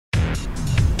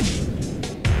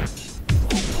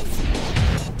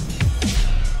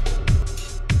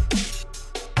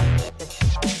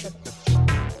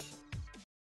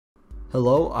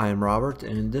Hello, I am Robert,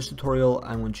 and in this tutorial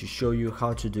I'm going to show you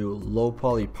how to do low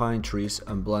poly pine trees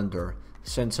in Blender.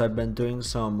 Since I've been doing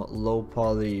some low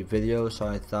poly videos,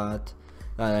 I thought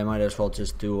that I might as well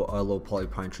just do a low poly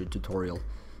pine tree tutorial.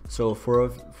 So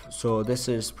this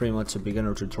is pretty much a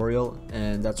beginner tutorial,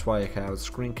 and that's why I have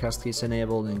screencast keys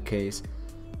enabled in case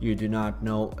you do not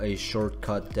know a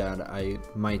shortcut that I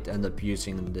might end up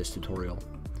using in this tutorial.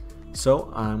 So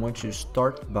I'm going to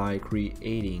start by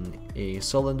creating a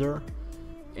cylinder,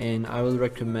 and I would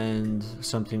recommend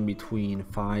something between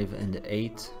 5 and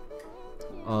 8.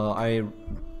 I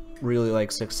really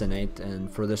like 6 and 8, and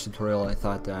for this tutorial I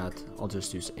thought that I'll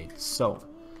just use 8. So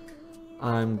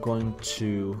I'm going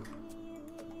to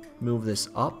move this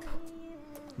up.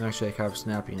 Actually, I have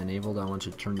snapping enabled. I want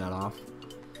to turn that off,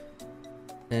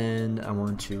 and I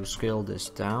want to scale this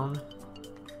down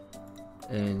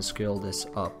and scale this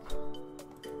up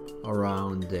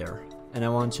around there. And I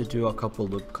want to do a couple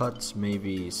loop cuts,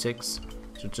 maybe 6,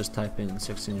 so just type in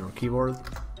 6 in your keyboard.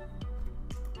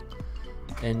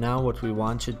 And now what we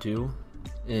want to do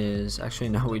is, actually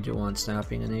now we do want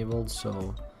snapping enabled,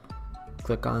 so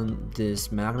click on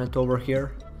this magnet over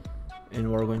here, and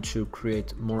we're going to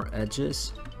create more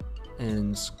edges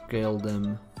and scale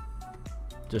them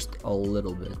just a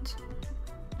little bit.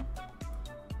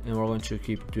 And we're going to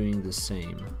keep doing the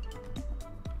same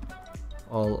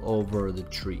all over the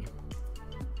tree.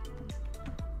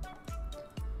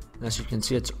 As you can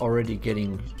see, it's already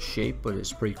getting shape, but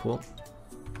it's pretty cool.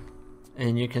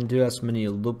 And you can do as many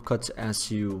loop cuts as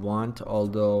you want,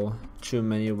 although too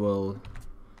many will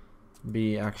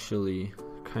be actually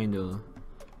kind of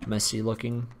messy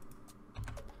looking.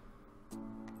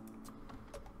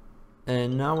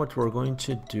 And now what we're going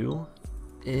to do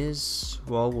is,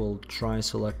 well, let's try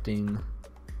selecting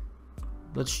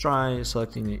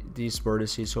these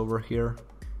vertices over here,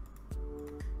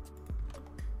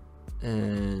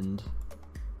 and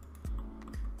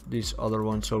these other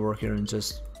ones over here, and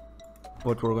just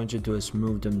what we're going to do is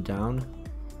move them down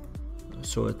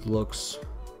so it looks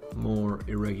more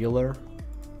irregular.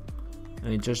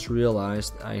 And I just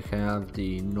realized I have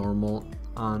the normal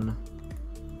on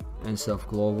instead of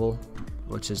global,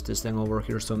 which is this thing over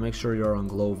here, so make sure you're on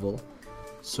global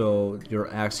so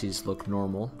your axes look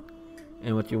normal.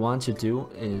 And what you want to do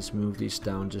is move these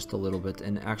down just a little bit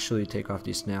and actually take off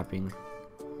the snapping.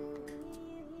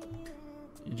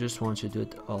 You just want to do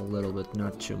it a little bit,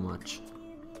 not too much.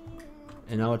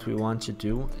 And now what we want to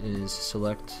do is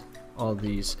select all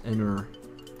these inner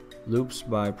loops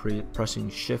by pressing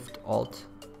Shift Alt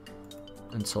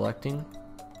and selecting.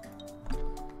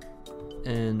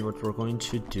 And what we're going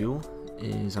to do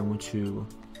is I'm going to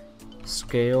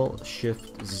scale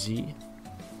Shift Z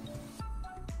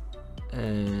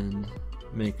and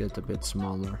make it a bit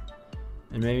smaller,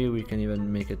 and maybe we can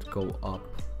even make it go up.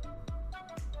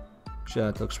 Actually,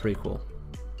 that looks pretty cool.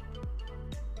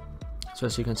 So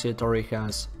as you can see, it already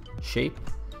has shape.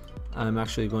 I'm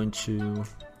actually going to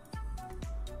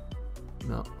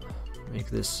make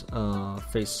this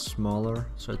face smaller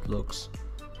so it looks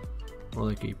more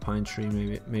like a pine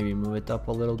tree. Maybe move it up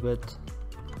a little bit.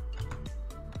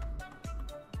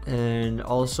 And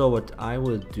also what I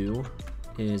would do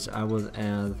is I would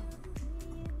add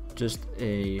just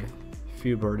a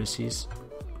few vertices,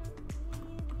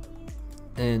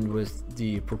 and with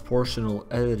the proportional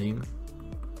editing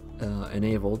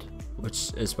enabled,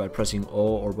 which is by pressing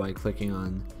O or by clicking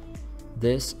on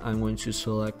this, I'm going to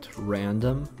select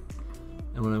random,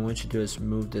 and what I'm going to do is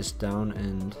move this down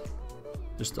and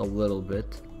just a little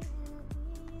bit,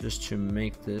 just to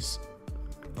make this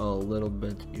a little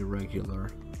bit irregular.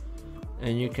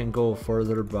 And you can go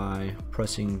further by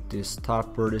pressing this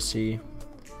top vertice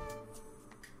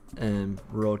and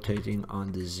rotating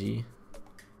on the Z.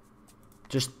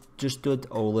 Just do it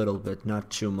a little bit,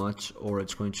 not too much, or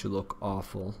it's going to look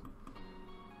awful.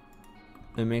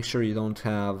 And make sure you don't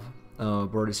have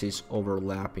vertices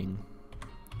overlapping.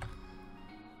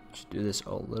 Just do this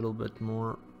a little bit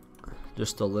more,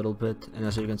 just a little bit, and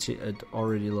as you can see, it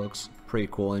already looks pretty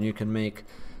cool, and you can make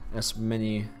as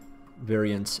many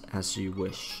variants as you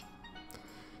wish.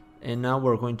 And now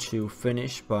we're going to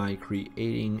finish by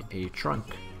creating a trunk.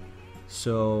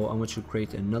 So I'm going to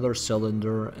create another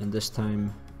cylinder, and this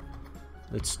time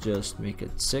let's just make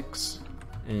it 6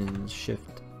 and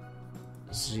Shift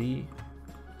Z.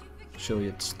 Actually,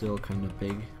 it's still kind of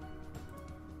big.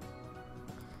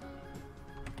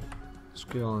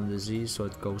 Scale on the Z so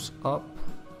it goes up.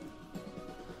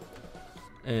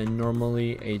 And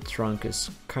normally a trunk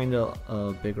is kind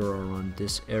of bigger around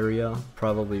this area,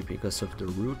 probably because of the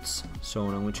roots. So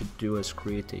what I'm going to do is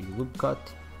create a loop cut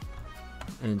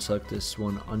and select this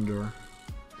one under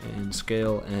and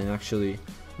scale, and actually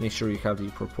make sure you have the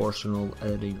proportional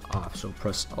editing off, so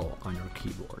press O on your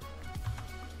keyboard.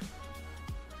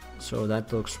 So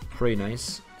that looks pretty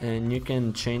nice, and you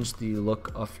can change the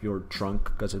look of your trunk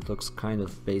because it looks kind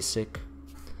of basic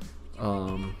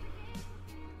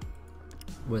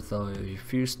with a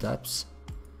few steps.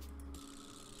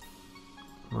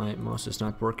 My mouse is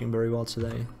not working very well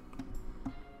today.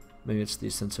 Maybe it's the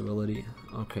sensibility.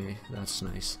 Okay, that's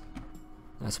nice.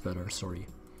 That's better, sorry.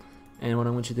 And what I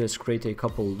want you to do is create a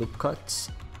couple loop cuts.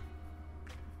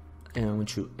 And I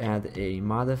want you to add a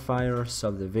modifier,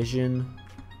 subdivision,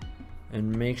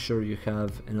 and make sure you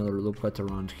have another loop cut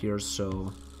around here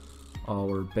so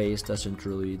our base doesn't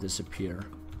really disappear.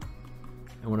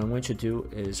 And what I want you to do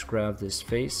is grab this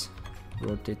face,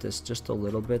 rotate this just a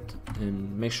little bit,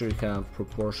 and make sure you have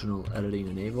proportional editing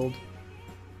enabled.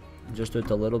 Just do it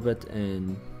a little bit,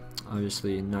 and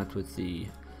obviously not with the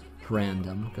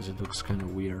random because it looks kind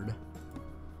of weird.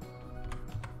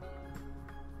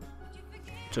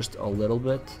 Just a little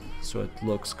bit so it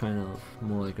looks kind of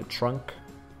more like a trunk.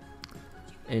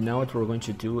 And now what we're going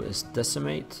to do is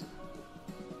decimate,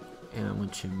 and I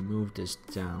want to move this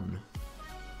down.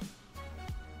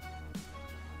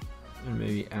 And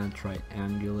maybe add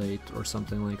triangulate or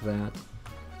something like that,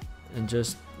 and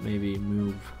just maybe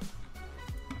move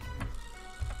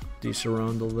these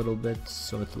around a little bit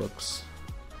so it looks,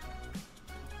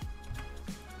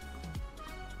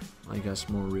 I guess,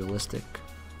 more realistic.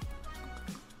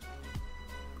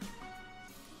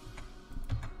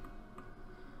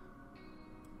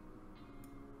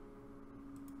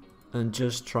 And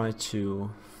just try to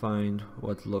find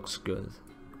what looks good.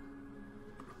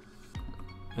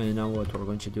 And now what we're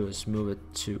going to do is move it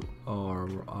to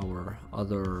our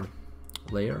other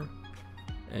layer,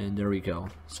 and there we go.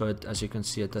 So it, as you can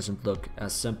see, it doesn't look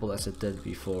as simple as it did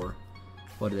before,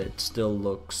 but it still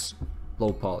looks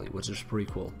low poly, which is pretty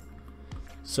cool.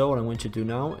 So what I'm going to do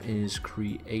now is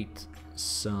create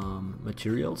some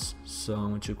materials. So I'm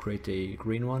going to create a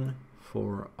green one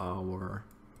for our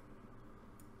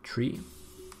tree.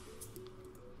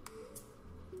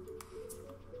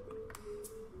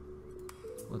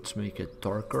 Let's make it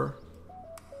darker.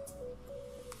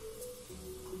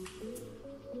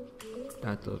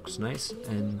 That looks nice.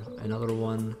 And another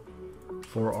one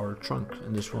for our trunk,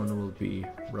 and this one will be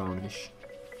brownish.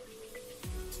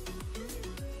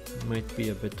 It might be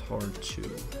a bit hard to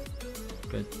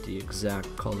get the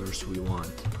exact colors we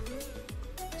want.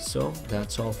 So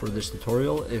that's all for this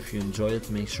tutorial. If you enjoyed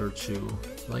it, make sure to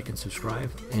like and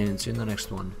subscribe, and see you in the next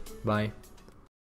one. Bye.